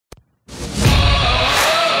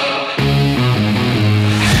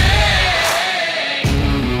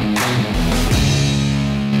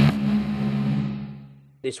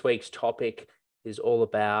this week's topic is all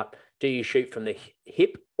about, do you shoot from the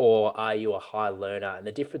hip or are you a high learner? And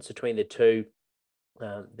the difference between the two,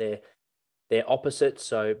 they're opposite.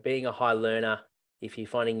 So being a high learner, if you're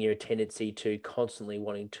finding your tendency to constantly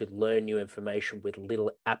wanting to learn new information with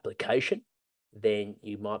little application, then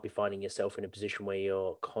you might be finding yourself in a position where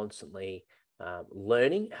you're constantly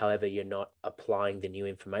learning. However, you're not applying the new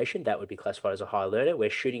information. That would be classified as a high learner. Where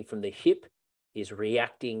shooting from the hip is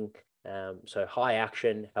reacting, so high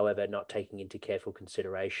action, however, not taking into careful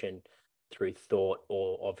consideration through thought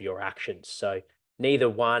or of your actions. So neither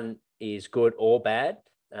one is good or bad.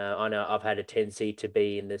 I know I've had a tendency to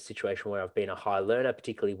be in the situation where I've been a high learner,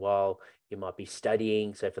 particularly while you might be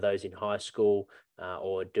studying. So for those in high school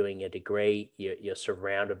or doing a degree, you're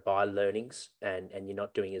surrounded by learnings and you're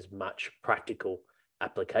not doing as much practical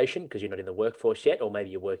application because you're not in the workforce yet, or maybe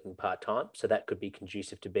you're working part-time. So that could be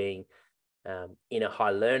conducive to being in a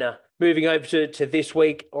high learner. Moving over to this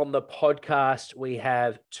week on the podcast, we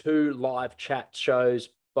have 2 live chat shows,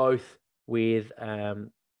 both with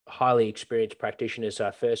highly experienced practitioners. So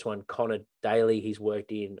our first one, Conor Daly, he's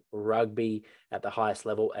worked in rugby at the highest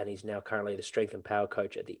level and he's now currently the strength and power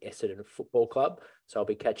coach at the Essendon Football Club. So I'll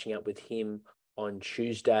be catching up with him on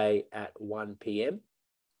Tuesday at 1 p.m.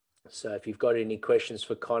 So if you've got any questions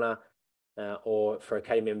for Conor or for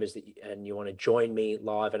Academy members and you want to join me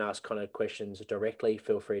live and ask Conor questions directly,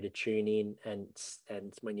 feel free to tune in, and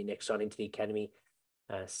when you next sign into the Academy,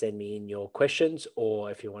 send me in your questions,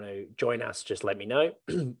 or if you want to join us, just let me know.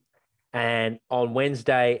 And on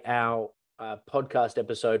Wednesday, our podcast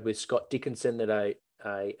episode with Scott Dickinson that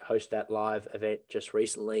I host that live event just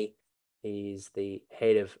recently. He's the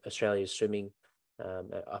head of Australia's swimming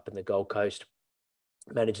up in the Gold Coast,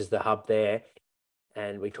 manages the hub there.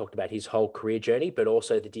 And we talked about his whole career journey, but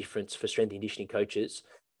also the difference for strength and conditioning coaches,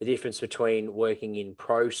 the difference between working in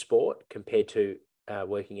pro sport compared to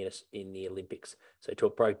working in the Olympics. So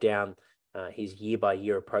Talk broke down his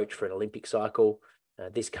year-by-year approach for an Olympic cycle.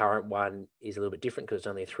 This current one is a little bit different because it's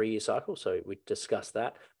only a 3-year cycle. So we discussed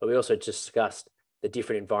that, but we also discussed the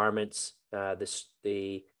different environments,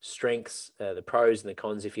 the strengths, the pros and the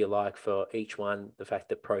cons, if you like, for each one. The fact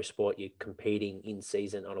that pro sport, you're competing in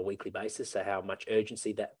season on a weekly basis, so how much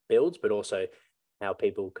urgency that builds, but also how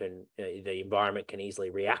people can, the environment can easily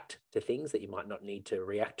react to things that you might not need to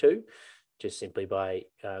react to, just simply by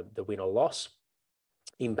the win or loss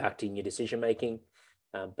impacting your decision-making.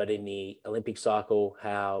 But in the Olympic cycle,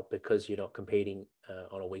 how, because you're not competing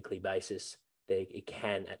on a weekly basis, it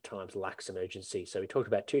can at times lack some urgency. So we talked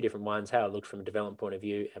about 2 different ones, how it looked from a development point of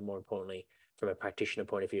view and more importantly, from a practitioner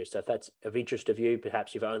point of view. So if that's of interest of you,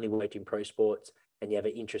 perhaps you've only worked in pro sports and you have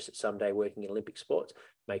an interest at someday working in Olympic sports,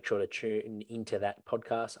 make sure to tune into that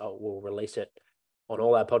podcast. We'll release it on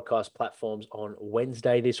all our podcast platforms on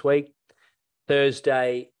Wednesday this week.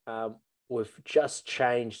 Thursday, we've just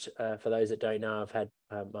changed, for those that don't know, I've had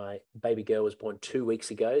my baby girl was born 2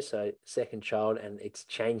 weeks ago, so second child, and it's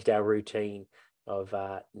changed our routine of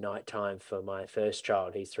nighttime for my first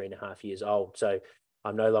child. He's 3.5 years old. So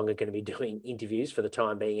I'm no longer going to be doing interviews for the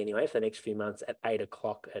time being anyway, for the next few months at 8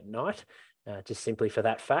 o'clock at night, just simply for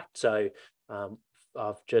that fact. So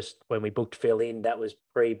I've just, when we booked Phill in, that was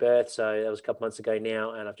pre-birth, so that was a couple months ago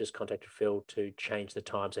now, and I've just contacted Phill to change the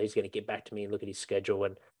time. So he's going to get back to me and look at his schedule,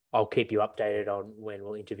 and I'll keep you updated on when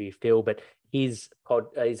we'll interview Phill. But his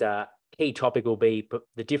key topic will be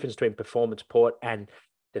the difference between performance sport and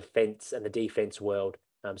defense and the defense world.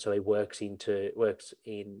 So he works in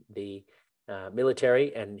the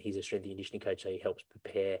military, and he's a strength and conditioning coach, so he helps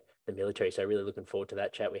prepare the military. So really looking forward to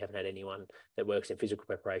that chat. We haven't had anyone that works in physical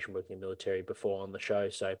preparation working in the military before on the show,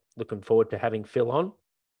 so looking forward to having Phill on.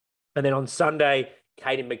 And then on Sunday,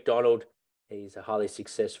 Caden Macdonald, he's a highly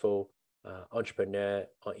successful entrepreneur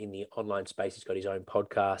in the online space. He's got his own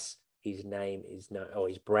podcast. His name is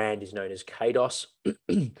his brand is known as Kados,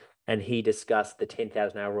 and he discussed the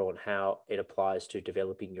 10,000 hour rule and how it applies to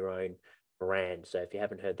developing your own brand. So if you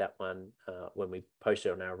haven't heard that one, when we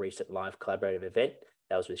posted on our recent live collaborative event,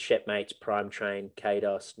 that was with Shepmates, Prime Train,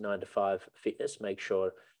 Kados, 9 to 5 Fitness. Make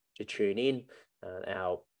sure to tune in.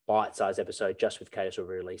 Our bite-sized episode just with Kados will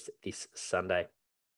be released this Sunday.